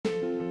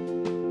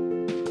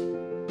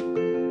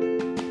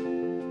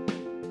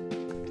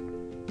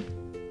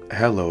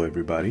Hello,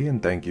 everybody,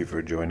 and thank you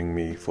for joining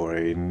me for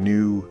a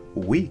new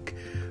week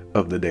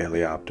of the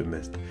Daily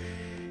Optimist.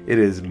 It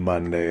is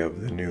Monday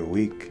of the new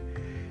week.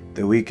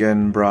 The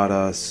weekend brought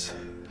us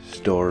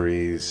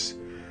stories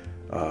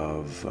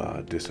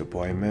of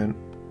disappointment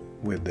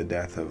with the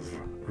death of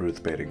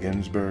Ruth Bader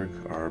Ginsburg,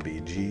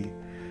 RBG.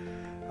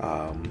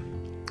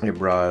 It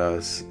brought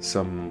us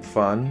some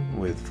fun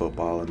with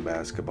football and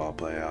basketball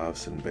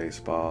playoffs and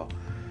baseball.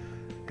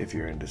 If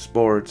you're into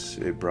sports,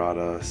 it brought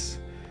us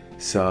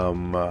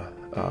some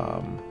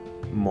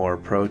more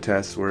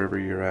protests wherever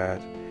you're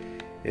at.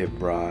 It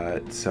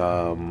brought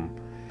some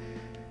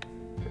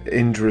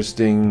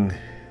interesting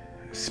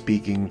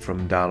speaking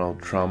from Donald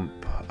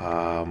Trump,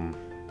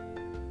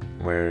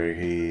 where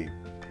he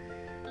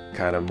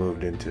kind of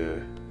moved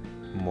into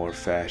more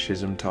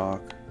fascism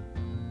talk,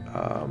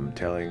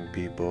 telling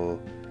people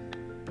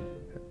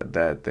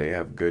that they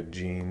have good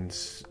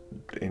genes,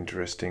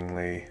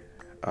 interestingly.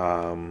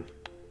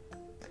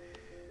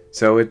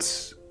 So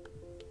it's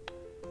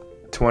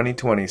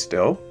 2020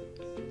 still,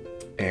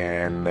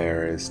 and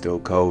there is still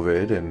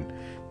COVID, and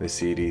the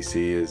CDC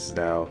is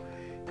now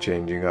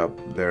changing up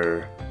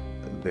their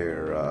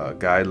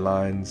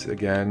guidelines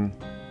again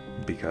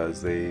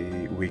because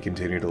we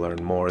continue to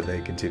learn more.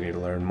 They continue to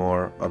learn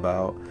more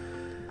about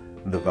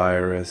the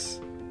virus.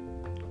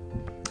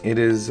 It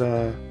is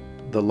the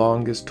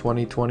longest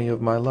 2020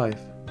 of my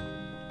life.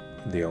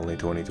 The only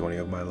 2020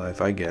 of my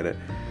life, I get it.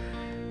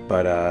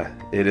 But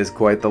it is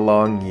quite the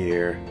long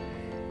year.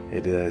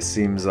 It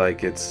seems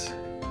like it's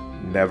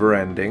never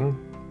ending,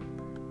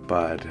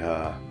 but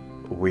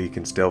we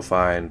can still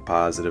find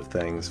positive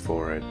things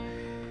for it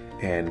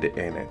and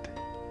in it.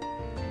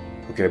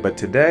 Okay, but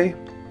today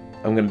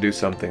I'm going to do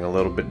something a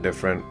little bit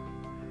different.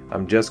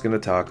 I'm just going to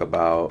talk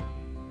about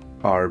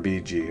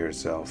RBG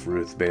herself,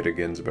 Ruth Bader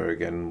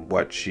Ginsburg, and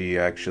what she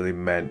actually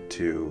meant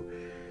to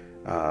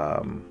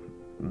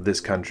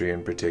this country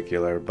in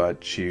particular,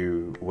 but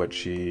what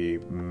she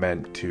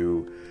meant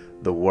to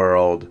the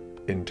world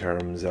in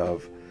terms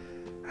of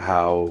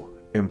how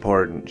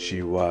important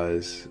she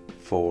was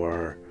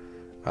for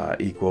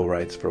equal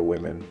rights for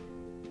women.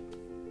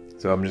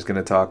 So I'm just going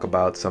to talk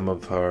about some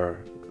of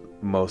her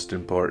most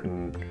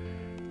important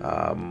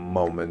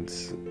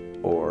moments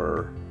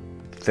or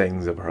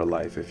things of her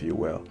life, if you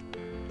will.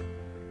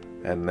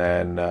 And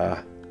then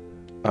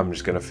I'm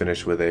just going to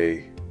finish with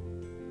a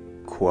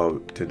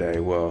quote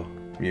today. Well,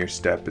 your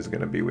step is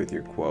going to be with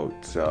your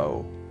quote,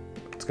 so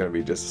it's going to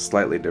be just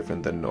slightly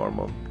different than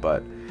normal,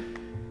 but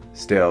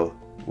still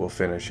we'll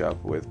finish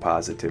up with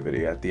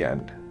positivity at the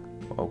end.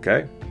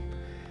 Okay?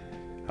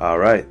 All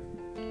right.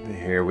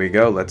 Here we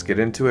go. Let's get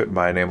into it.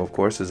 My name, of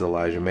course, is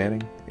Elijah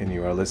Manning, and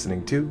you are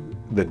listening to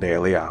The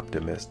Daily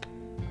Optimist.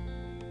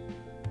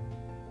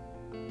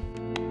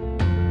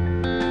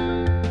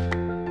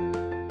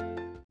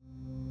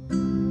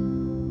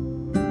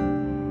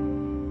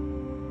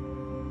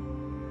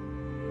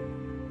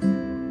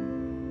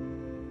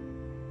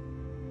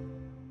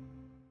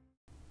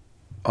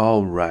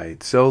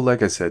 Alright, so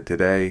like I said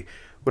today,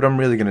 what I'm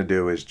really going to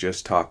do is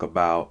just talk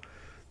about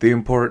the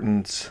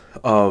importance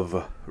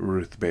of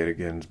Ruth Bader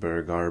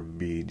Ginsburg,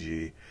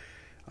 RBG.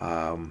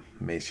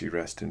 May she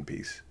rest in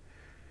peace.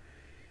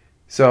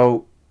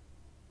 So,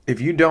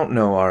 if you don't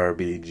know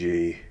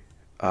RBG,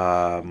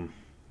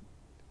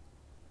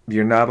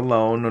 you're not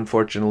alone.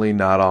 Unfortunately,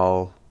 not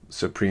all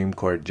Supreme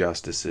Court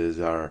justices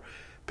are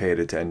paid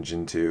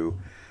attention to.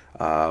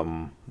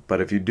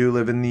 But if you do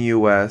live in the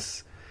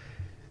U.S.,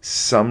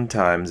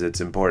 sometimes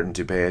it's important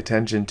to pay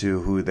attention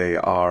to who they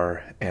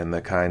are and the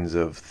kinds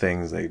of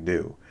things they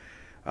do,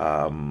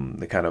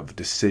 the kind of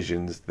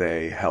decisions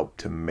they help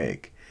to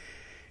make.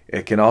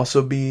 It can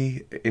also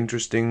be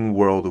interesting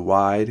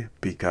worldwide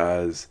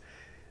because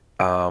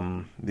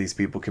these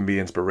people can be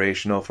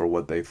inspirational for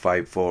what they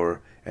fight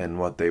for and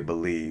what they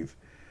believe.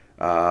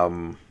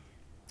 So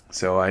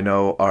I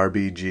know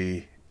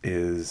RBG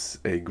is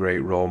a great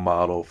role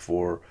model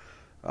for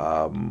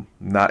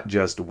not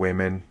just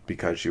women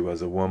because she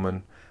was a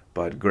woman,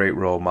 but great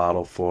role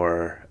model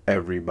for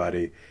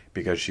everybody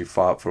because she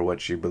fought for what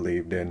she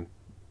believed in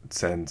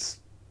since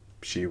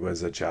she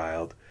was a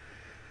child.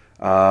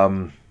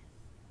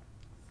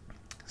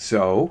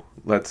 So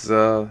let's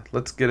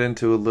get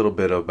into a little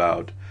bit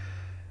about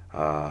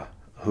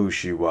who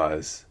she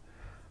was.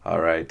 All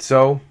right.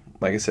 So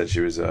like I said, she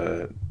was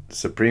a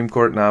Supreme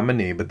Court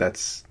nominee, but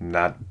that's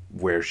not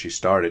where she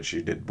started.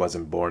 She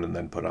wasn't born and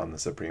then put on the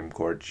Supreme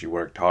Court. She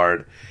worked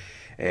hard,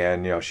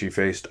 and she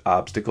faced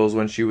obstacles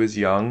when she was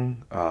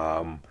young.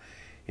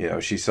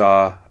 She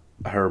saw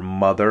her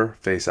mother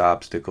face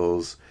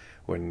obstacles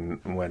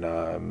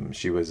when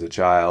she was a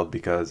child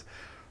because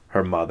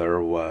her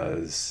mother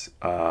was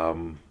a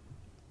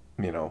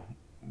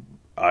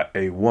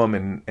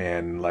woman,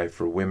 and life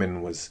for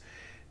women was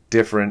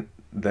different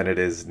than it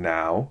is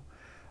now.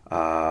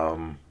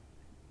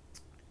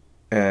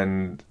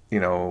 And,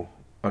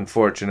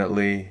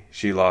 unfortunately,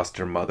 she lost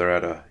her mother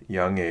at a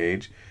young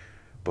age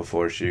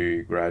before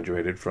she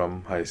graduated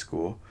from high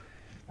school.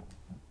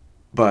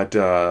 But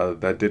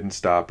that didn't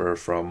stop her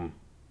from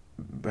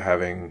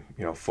having,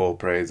 full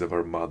praise of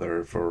her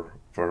mother for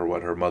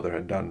what her mother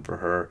had done for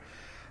her.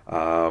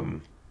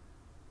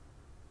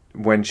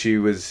 When she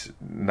was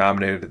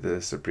nominated to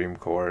the Supreme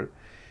Court,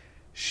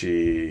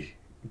 she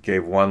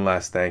gave one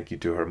last thank you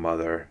to her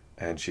mother,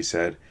 and she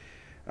said,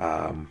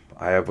 I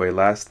have a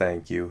last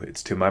thank you.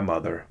 It's to my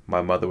mother.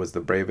 My mother was the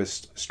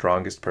bravest,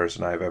 strongest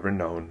person I have ever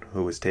known,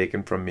 who was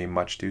taken from me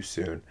much too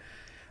soon.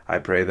 I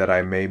pray that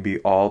I may be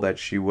all that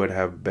she would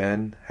have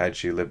been had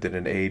she lived in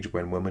an age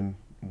when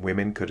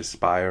women could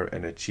aspire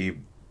and achieve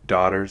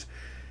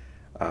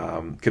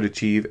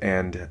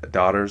and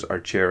daughters are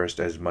cherished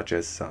as much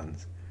as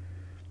sons.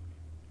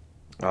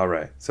 All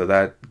right, so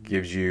that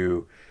gives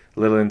you a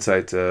little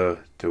insight to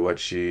what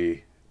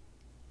her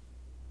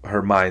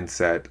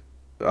mindset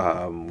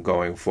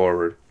going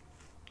forward.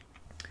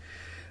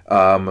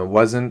 It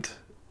wasn't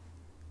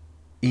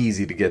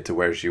easy to get to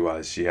where she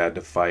was. She had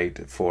to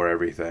fight for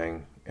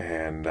everything.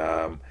 And,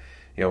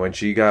 when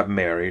she got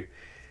married,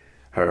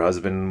 her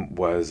husband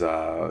was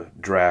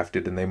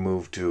drafted, and they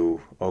moved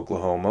to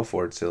Oklahoma,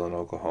 Fort Sill in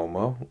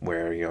Oklahoma,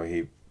 where,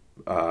 he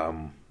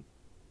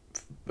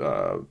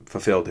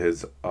fulfilled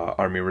his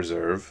Army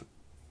Reserve.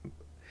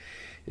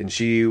 And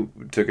she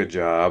took a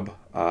job.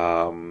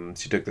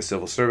 She took the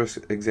civil service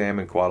exam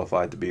and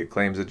qualified to be a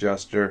claims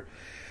adjuster.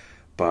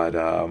 But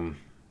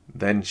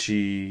then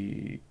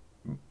she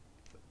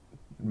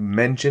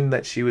mentioned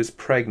that she was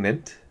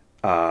pregnant.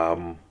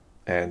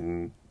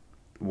 And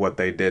what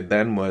they did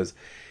then was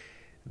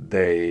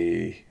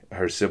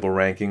her civil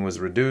ranking was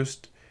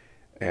reduced,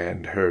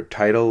 and her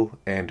title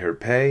and her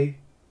pay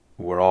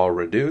were all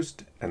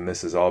reduced. And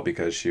this is all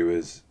because she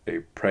was a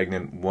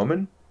pregnant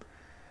woman.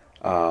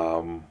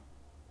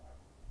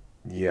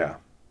 Yeah.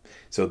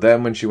 So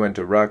then when she went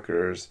to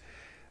Rutgers,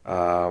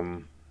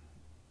 when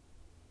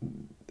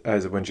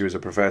she was a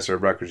professor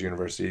at Rutgers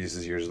University, this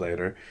is years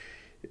later,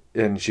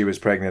 and she was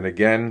pregnant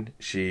again,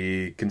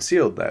 she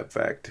concealed that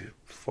fact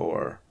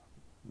for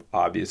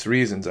obvious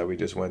reasons that we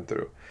just went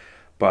through.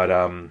 But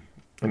in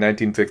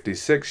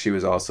 1956, she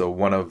was also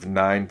one of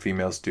 9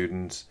 female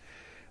students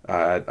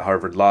at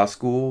Harvard Law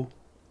School.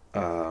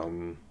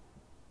 The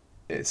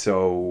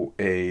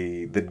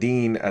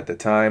dean at the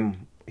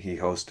time, he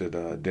hosted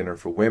a dinner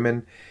for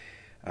women.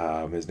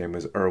 His name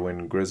was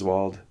Erwin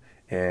Griswold,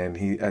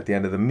 and at the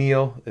end of the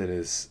meal, it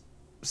is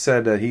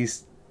stated that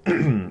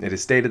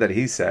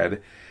he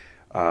said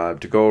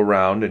to go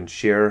around and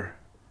share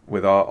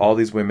with all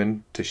these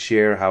women, to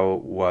share how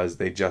it was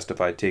they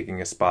justified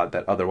taking a spot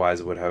that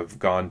otherwise would have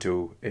gone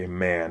to a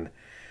man.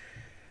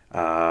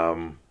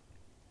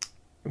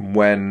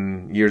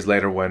 Years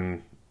later,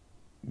 when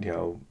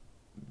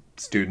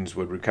students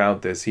would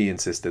recount this, he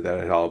insisted that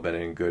it had all been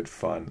in good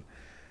fun.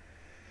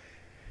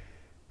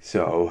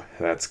 So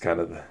that's kind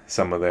of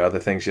some of the other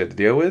things she had to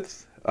deal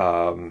with.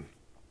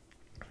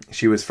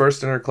 She was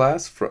first in her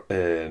class,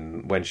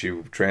 and when she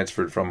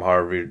transferred from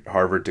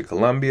Harvard to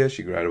Columbia,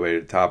 she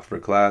graduated top of her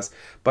class,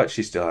 but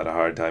she still had a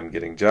hard time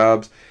getting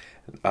jobs.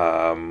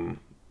 And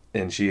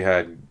she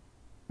had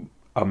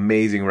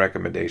amazing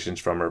recommendations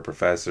from her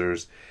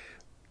professors,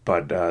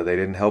 but they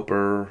didn't help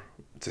her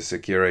to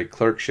secure a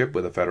clerkship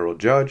with a federal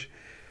judge.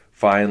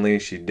 Finally,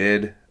 she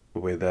did,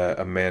 with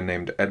a man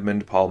named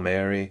Edmund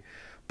Palmieri,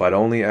 but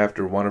only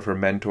after one of her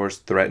mentors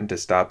threatened to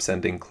stop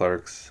sending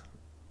clerks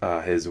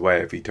his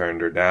way if he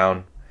turned her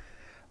down.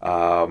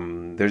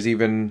 There's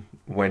even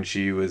when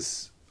she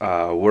was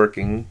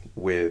working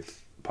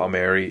with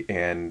Palmieri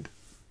and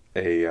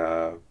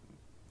a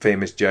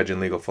famous judge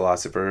and legal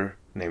philosopher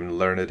named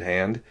Learned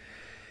Hand,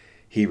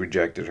 he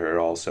rejected her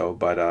also,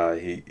 but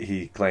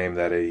he claimed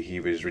that he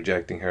was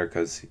rejecting her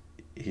because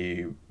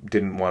he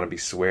didn't want to be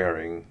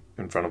swearing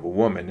in front of a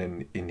woman,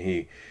 and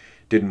he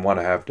didn't want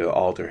to have to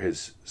alter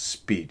his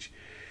speech.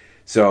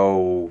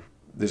 So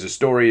there's a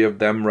story of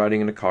them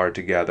riding in a car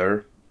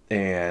together,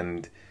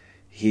 and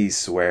he's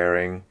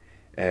swearing,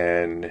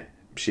 and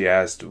she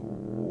asked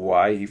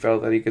why he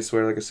felt that he could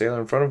swear like a sailor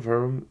in front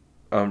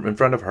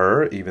of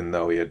her, even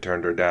though he had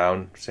turned her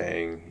down,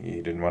 saying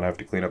he didn't want to have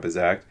to clean up his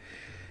act.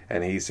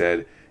 And he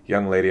said,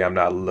 "Young lady, I'm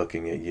not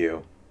looking at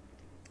you,"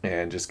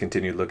 and just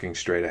continued looking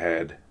straight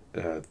ahead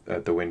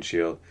at the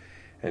windshield.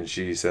 And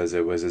she says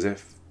it was as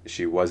if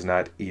she was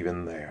not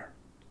even there.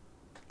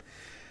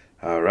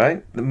 All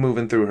right,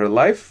 moving through her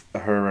life,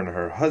 her and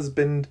her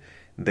husband,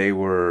 they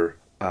were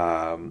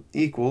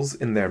equals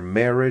in their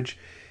marriage.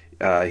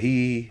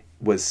 He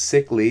was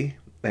sickly,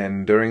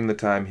 and during the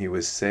time he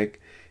was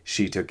sick,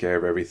 she took care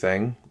of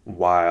everything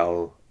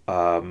while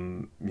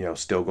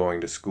still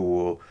going to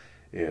school,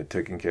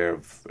 taking care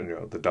of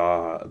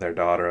their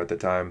daughter at the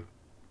time.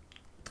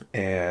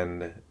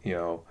 And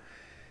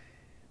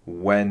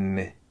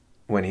when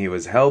he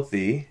was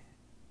healthy,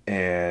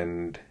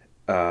 and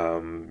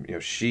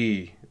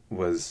she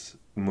was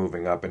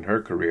moving up in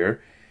her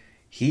career,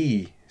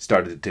 he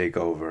started to take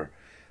over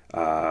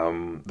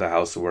the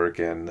housework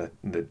and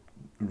the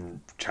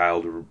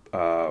child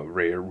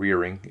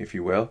rearing, if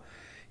you will.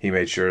 He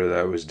made sure that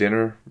there was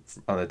dinner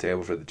on the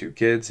table for the two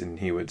kids, and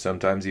he would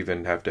sometimes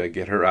even have to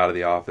get her out of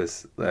the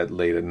office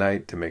late at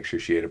night to make sure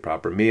she ate a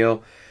proper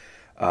meal.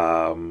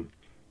 And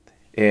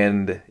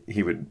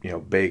he would,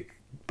 bake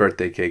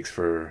birthday cakes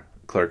for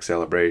clerk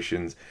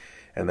celebrations.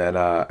 And then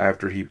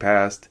after he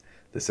passed,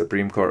 the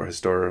Supreme Court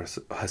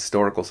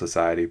Historical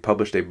Society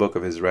published a book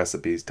of his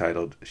recipes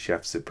titled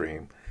Chef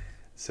Supreme.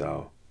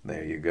 So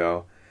there you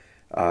go.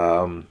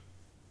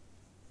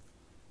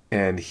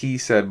 And he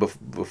said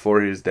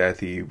before his death,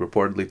 he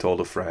reportedly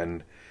told a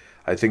friend,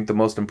 "I think the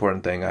most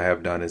important thing I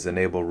have done is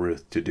enable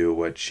Ruth to do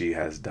what she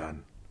has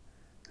done."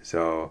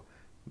 So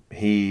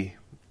he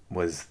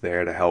was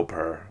there to help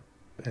her,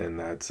 and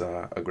that's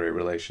a great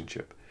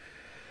relationship.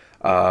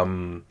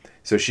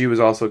 So she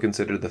was also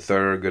considered the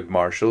Thurgood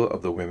Marshall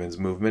of the women's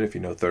movement. If you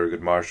know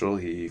Thurgood Marshall,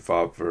 he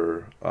fought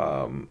for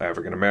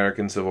African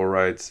American civil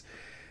rights,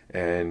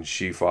 and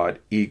she fought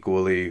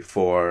equally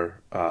for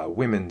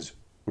women's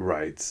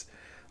rights.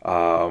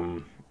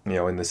 In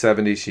the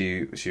 70s,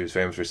 she was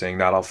famous for saying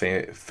not all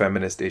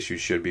feminist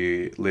issues should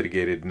be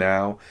litigated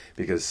now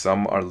because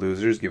some are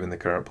losers given the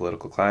current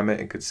political climate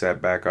and could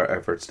set back our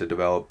efforts to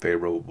develop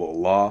favorable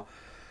law.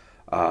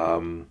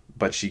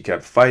 But she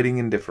kept fighting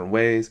in different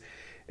ways,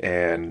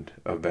 and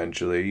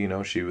eventually,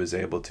 she was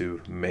able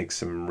to make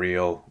some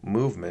real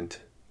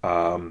movement.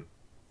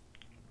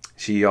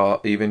 She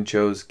even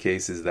chose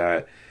cases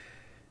that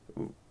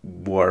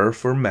were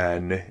for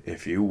men,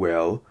 if you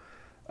will.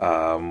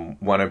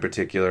 One in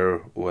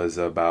particular was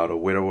about a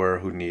widower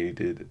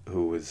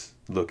who was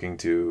looking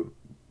to,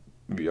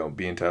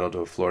 be entitled to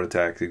a Florida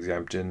tax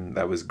exemption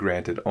that was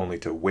granted only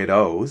to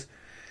widows.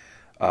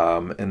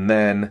 And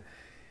then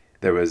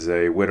there was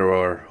a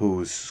widower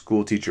whose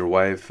school teacher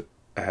wife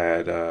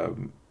had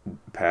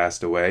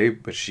passed away,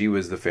 but she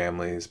was the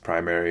family's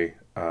primary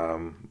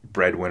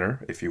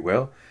breadwinner, if you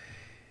will.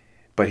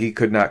 But he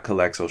could not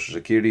collect Social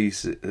Security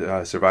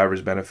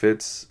survivors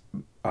benefits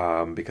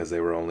because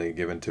they were only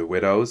given to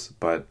widows,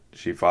 but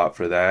she fought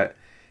for that,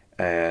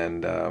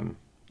 and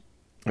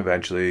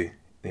eventually,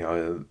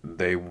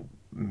 they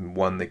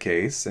won the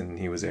case, and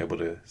he was able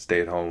to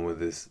stay at home with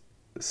his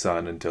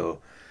son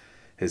until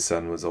his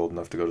son was old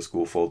enough to go to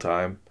school full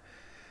time.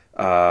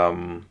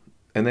 And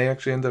they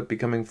actually ended up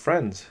becoming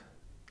friends,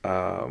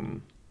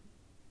 the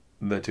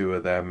two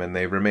of them, and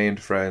they remained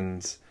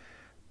friends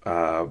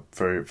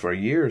for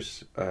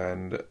years.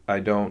 And I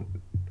don't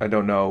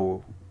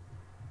know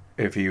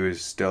if he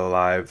was still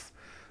alive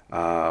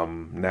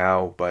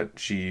now, but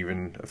she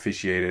even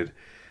officiated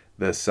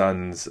the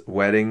son's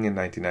wedding in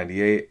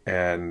 1998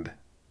 and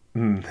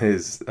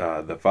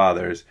the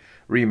father's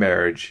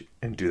remarriage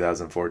in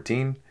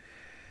 2014.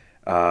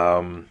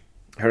 Her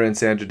and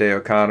Sandra Day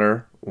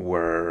O'Connor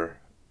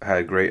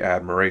had great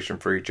admiration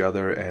for each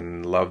other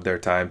and loved their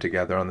time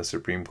together on the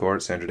Supreme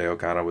Court. Sandra Day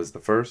O'Connor was the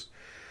first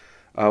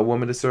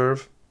woman to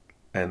serve,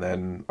 and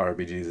then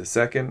RBG is the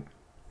second.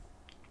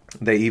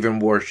 They even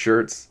wore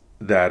shirts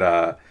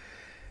that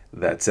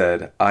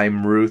said,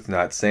 "I'm Ruth,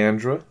 not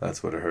Sandra."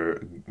 That's what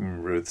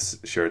Ruth's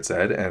shirt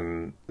said,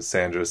 and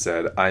Sandra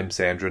said, "I'm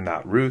Sandra,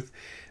 not Ruth."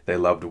 They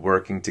loved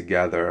working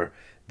together.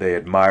 They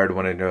admired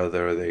one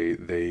another.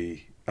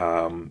 They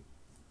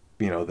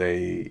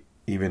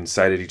even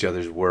cited each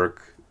other's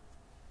work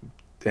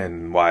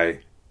and why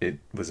it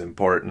was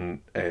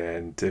important,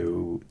 and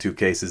two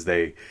cases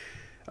they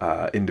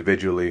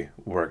individually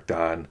worked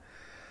on.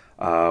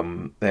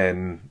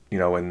 And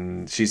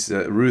when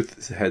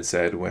Ruth had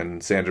said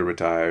when Sandra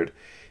retired,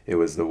 it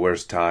was the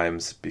worst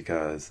times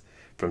because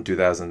from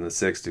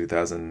 2006 to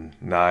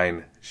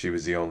 2009, she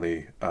was the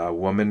only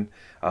woman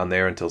on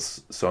there until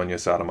Sonia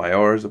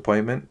Sotomayor's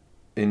appointment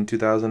in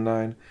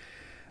 2009.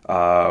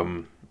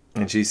 And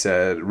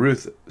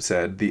Ruth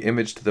said, the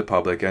image to the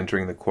public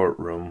entering the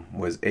courtroom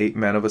was 8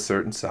 men of a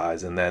certain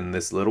size and then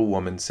this little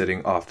woman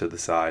sitting off to the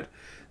side.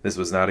 This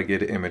was not a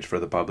good image for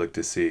the public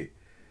to see.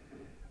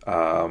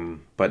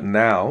 But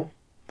now,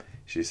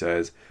 she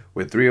says,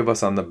 with 3 of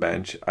us on the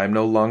bench, I'm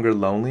no longer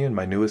lonely and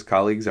my newest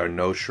colleagues are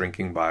no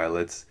shrinking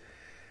violets.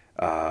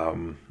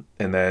 And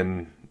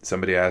then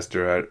somebody asked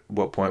her at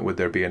what point would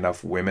there be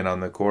enough women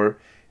on the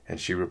court? And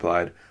she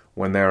replied,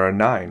 when there are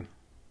 9.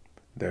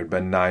 There had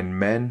been 9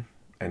 men,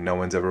 and no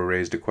one's ever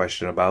raised a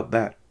question about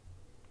that.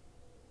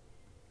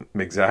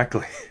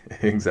 Exactly.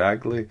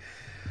 Exactly.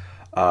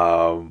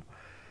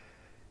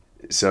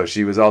 So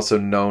she was also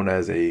known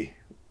as a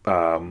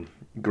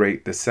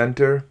great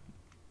dissenter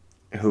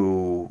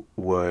who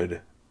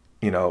would,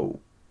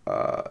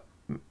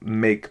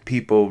 make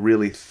people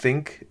really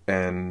think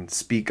and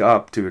speak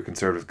up to her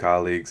conservative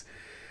colleagues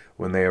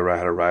when they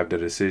had arrived at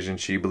a decision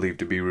she believed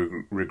to be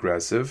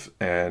regressive,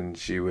 and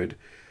she would,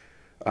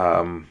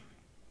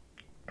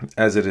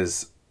 as it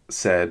is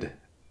said,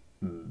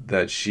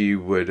 that she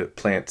would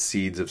plant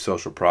seeds of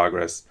social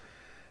progress.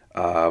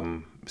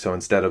 So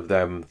instead of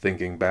them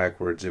thinking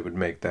backwards, it would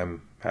make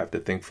them have to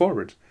think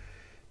forwards.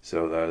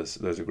 So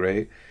those are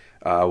great.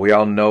 We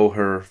all know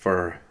her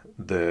for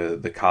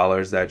the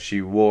collars that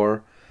she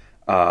wore.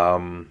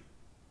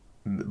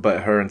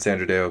 but her and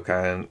Sandra Day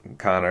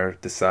O'Connor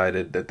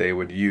decided that they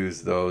would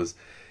use those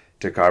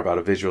to carve out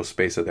a visual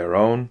space of their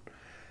own,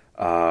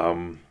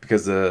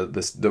 because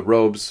the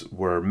robes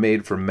were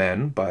made for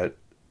men, but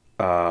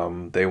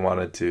they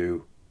wanted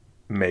to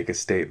make a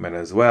statement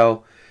as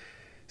well.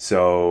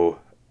 So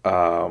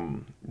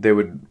they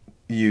would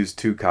use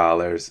two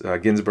collars.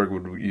 Ginsburg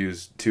would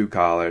use two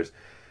collars.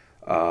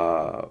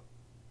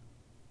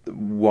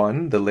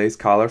 One, the lace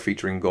collar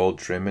featuring gold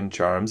trim and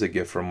charms, a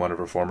gift from one of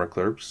her former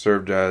clerks,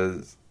 served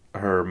as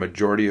her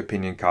majority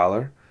opinion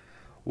collar,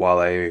 while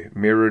a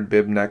mirrored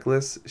bib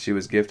necklace she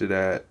was gifted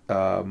at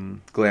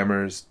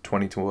Glamour's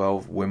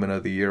 2012 Women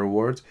of the Year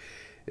Awards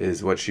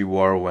is what she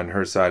wore when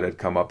her side had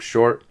come up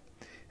short,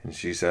 and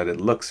she said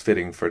it looks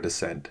fitting for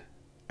dissent.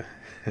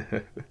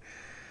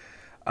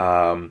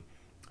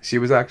 She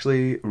was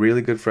actually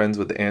really good friends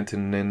with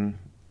Antonin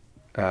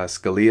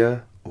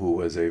Scalia, who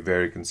was a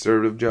very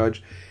conservative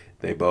judge.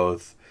 They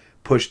both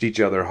pushed each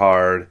other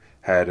hard,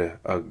 had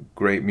a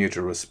great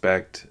mutual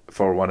respect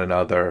for one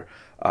another,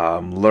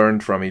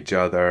 learned from each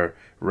other,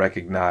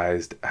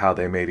 recognized how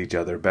they made each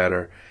other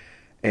better.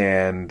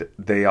 And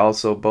they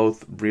also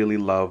both really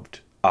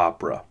loved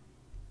opera.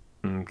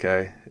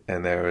 Okay?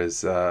 And there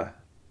was a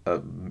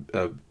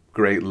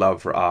great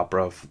love for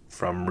opera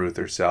from Ruth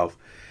herself.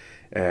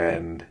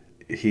 And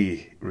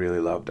he really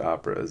loved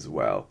opera as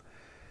well.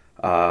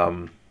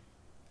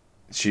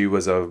 She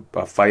was a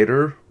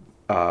fighter.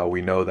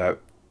 We know that,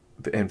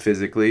 and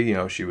physically,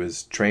 she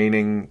was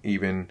training,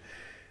 even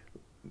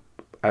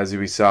as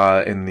we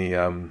saw in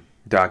the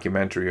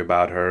documentary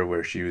about her,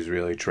 where she was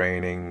really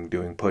training,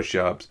 doing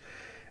push-ups.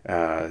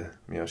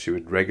 She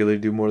would regularly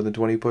do more than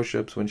 20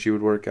 push-ups when she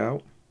would work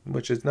out,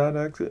 which is not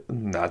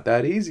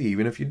that easy.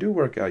 Even if you do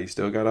work out, you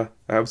still gotta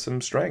have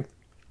some strength.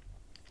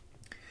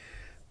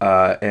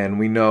 And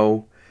we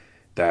know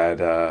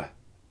that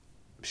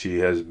she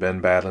has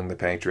been battling the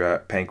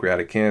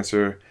pancreatic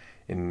cancer.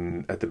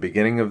 At the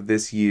beginning of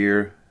this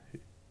year,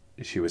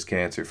 she was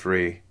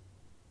cancer-free.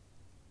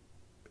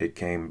 It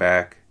came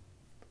back.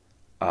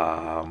 In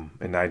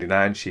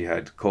 1999, she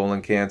had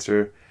colon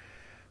cancer,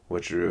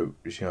 which,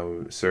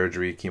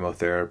 surgery,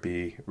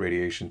 chemotherapy,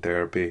 radiation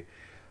therapy.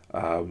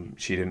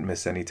 She didn't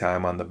miss any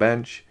time on the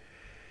bench.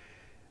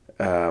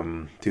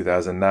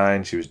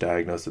 2009, she was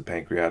diagnosed with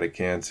pancreatic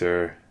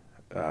cancer.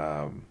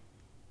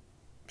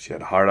 She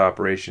had a heart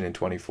operation in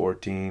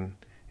 2014,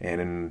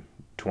 and in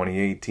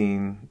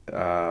 2018,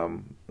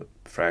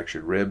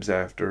 fractured ribs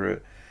after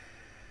it.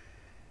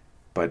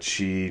 But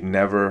she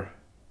never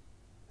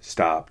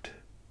stopped.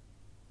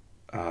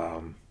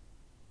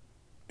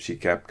 She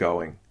kept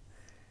going.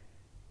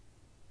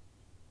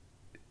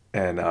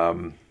 And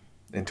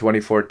in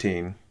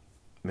 2014,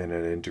 in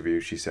an interview,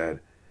 she said,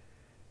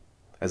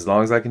 "As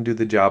long as I can do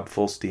the job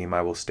full steam,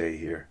 I will stay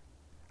here.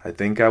 I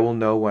think I will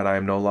know when I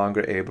am no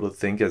longer able to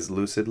think as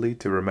lucidly,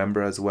 to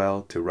remember as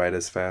well, to write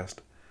as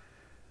fast.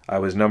 I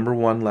was number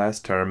one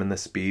last term in the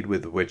speed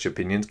with which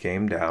opinions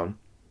came down.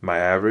 My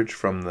average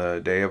from the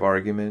day of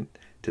argument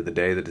to the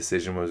day the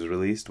decision was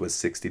released was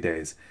 60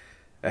 days,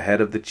 ahead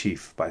of the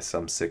chief by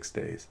some 6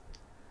 days."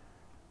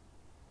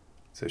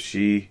 So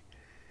she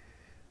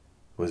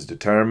was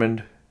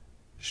determined,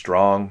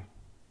 strong,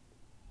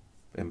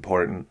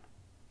 important,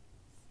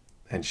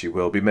 and she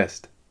will be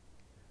missed.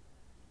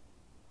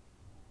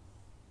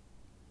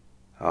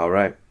 All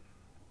right.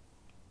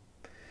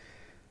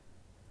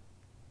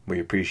 We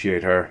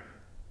appreciate her.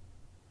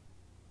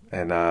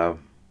 And I'm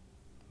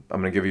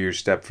going to give you your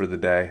step for the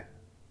day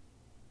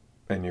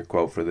and your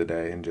quote for the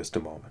day in just a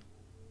moment.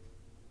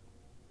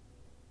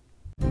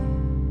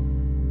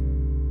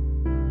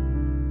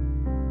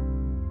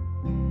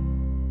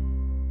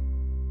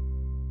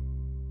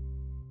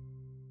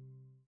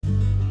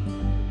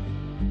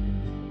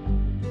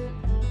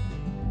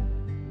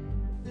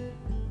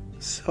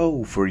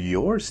 So for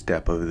your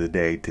step of the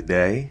day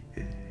today,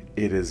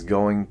 it is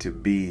going to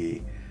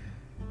be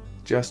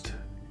just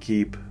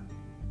keep,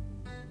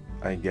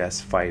 I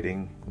guess,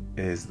 fighting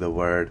is the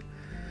word.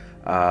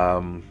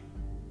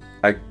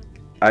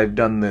 I've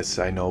done this,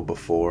 I know,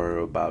 before,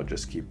 about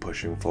just keep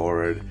pushing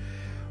forward,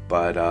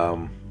 but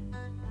I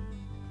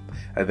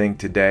think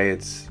today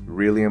it's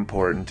really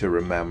important to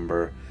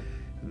remember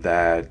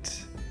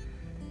that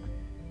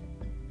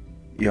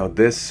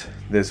this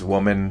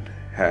woman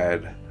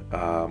had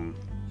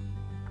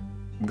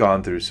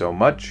gone through so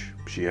much.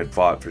 She had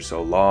fought for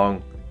so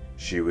long.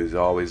 She was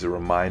always a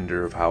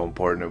reminder of how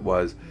important it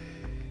was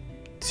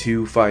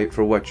to fight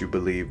for what you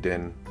believed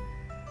in.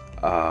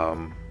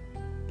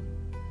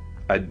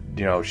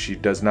 She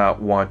does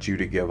not want you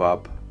to give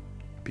up,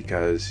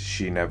 because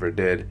she never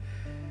did.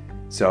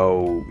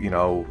 So,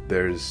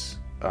 there's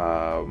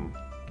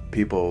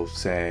people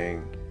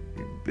saying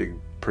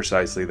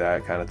precisely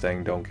that kind of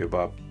thing. Don't give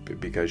up,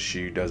 because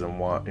she doesn't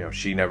want,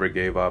 she never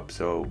gave up,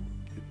 so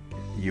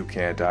you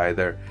can't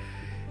either.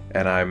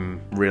 And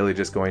I'm really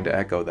just going to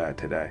echo that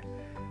today.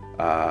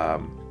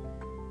 I'm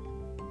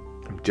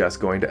just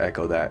going to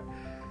echo that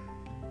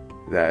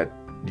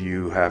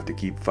you have to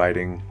keep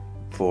fighting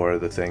for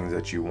the things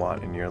that you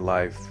want in your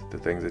life, the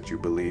things that you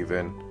believe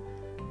in.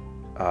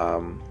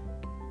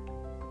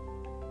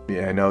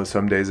 Yeah, I know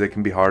some days they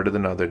can be harder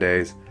than other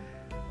days,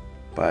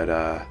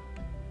 but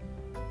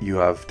you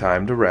have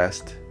time to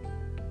rest.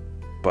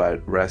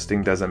 But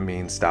resting doesn't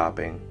mean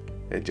stopping.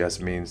 It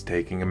just means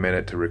taking a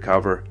minute to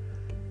recover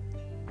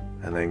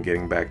and then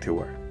getting back to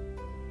work.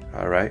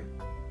 All right?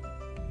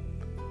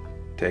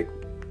 Take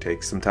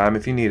some time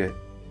if you need it,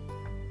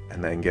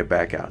 and then get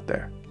back out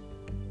there.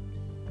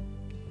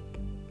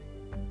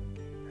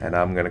 And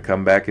I'm going to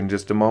come back in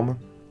just a moment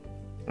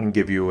and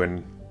give you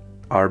an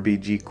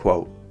RBG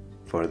quote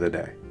for the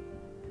day.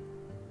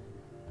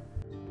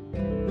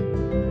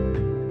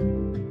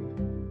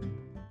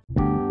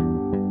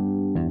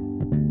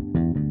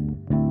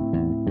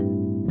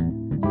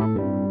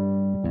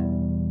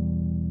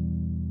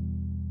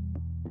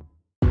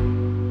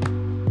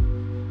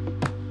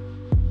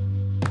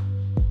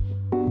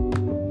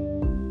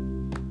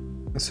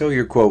 So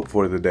your quote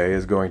for the day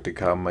is going to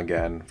come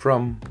again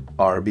from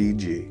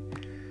RBG.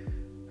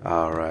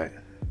 All right.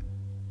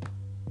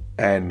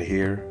 And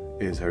here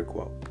is her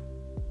quote.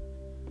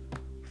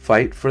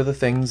 Fight for the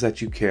things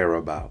that you care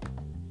about,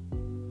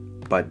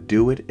 but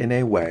do it in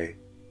a way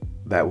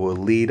that will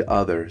lead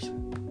others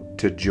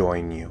to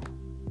join you.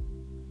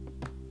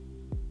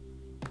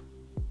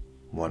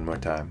 One more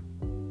time.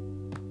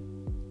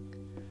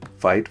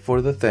 Fight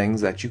for the things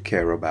that you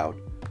care about,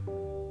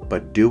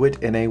 but do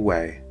it in a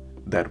way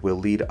that will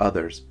lead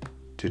others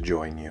to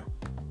join you.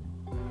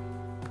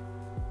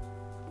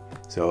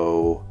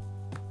 So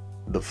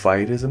the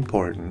fight is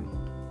important,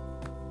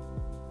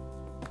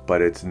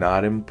 but it's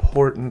not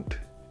important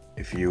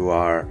if you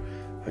are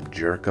a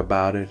jerk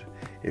about it,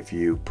 if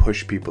you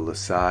push people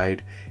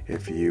aside,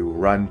 if you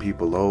run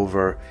people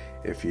over,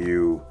 if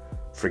you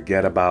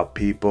forget about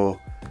people.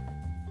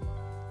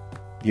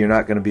 You're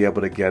not going to be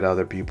able to get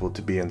other people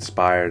to be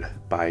inspired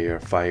by your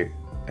fight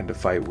and to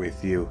fight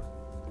with you.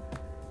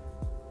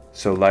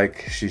 So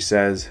like she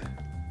says,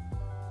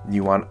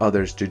 you want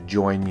others to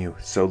join you.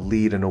 So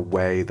lead in a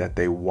way that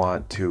they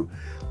want to.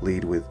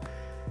 Lead with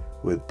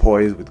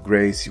poise, with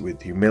grace,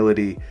 with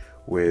humility,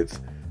 with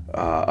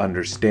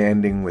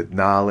understanding, with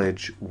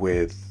knowledge,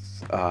 with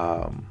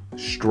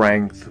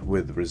strength,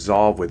 with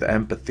resolve, with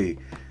empathy.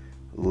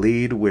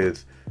 Lead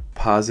with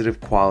positive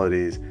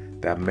qualities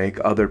that make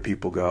other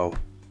people go,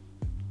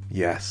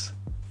 yes,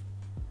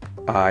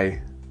 I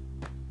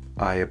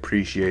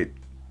appreciate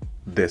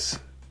this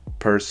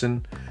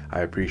person,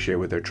 I appreciate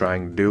what they're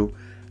trying to do,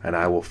 and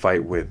I will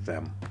fight with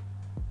them.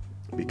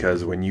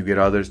 Because when you get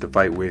others to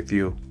fight with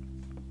you,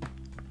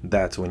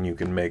 that's when you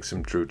can make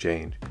some true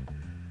change.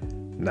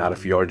 Not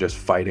if you're just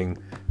fighting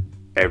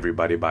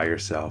everybody by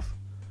yourself.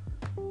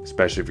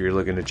 Especially if you're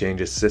looking to change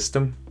a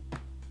system,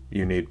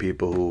 you need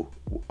people who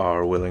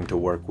are willing to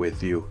work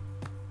with you.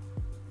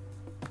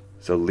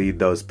 So lead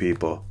those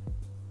people.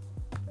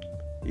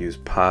 Use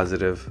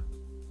positive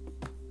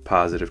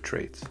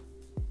traits,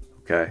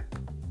 okay,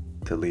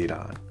 to lead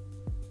on.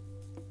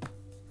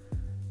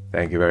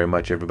 Thank you very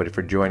much, everybody,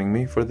 for joining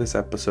me for this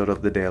episode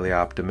of The Daily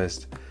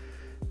Optimist.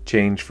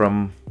 Change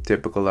from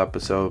typical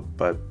episode,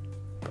 but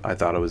I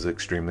thought it was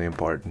extremely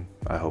important.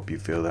 I hope you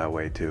feel that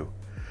way too.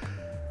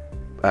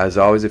 As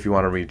always, if you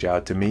want to reach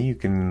out to me, you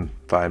can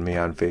find me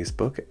on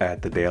Facebook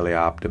at The Daily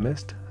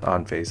Optimist,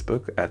 on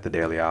Facebook at The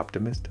Daily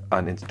Optimist,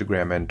 on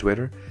Instagram and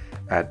Twitter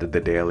at The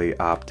Daily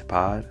Opt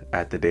Pod,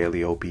 at The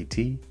Daily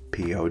OPT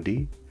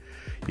POD.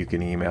 You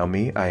can email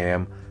me. I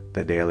am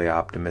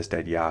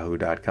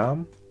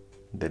thedailyoptimist@yahoo.com.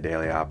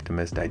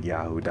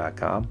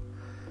 thedailyoptimist@yahoo.com.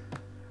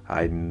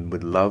 I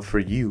would love for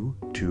you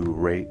to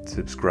rate,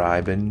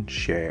 subscribe, and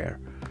share.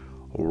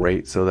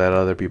 Rate so that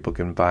other people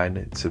can find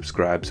it.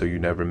 Subscribe so you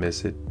never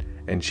miss it.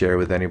 And share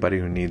with anybody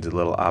who needs a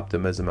little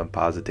optimism and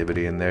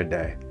positivity in their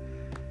day.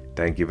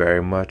 Thank you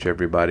very much,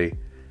 everybody.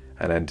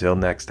 And until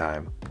next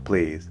time,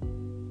 please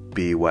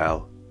be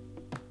well.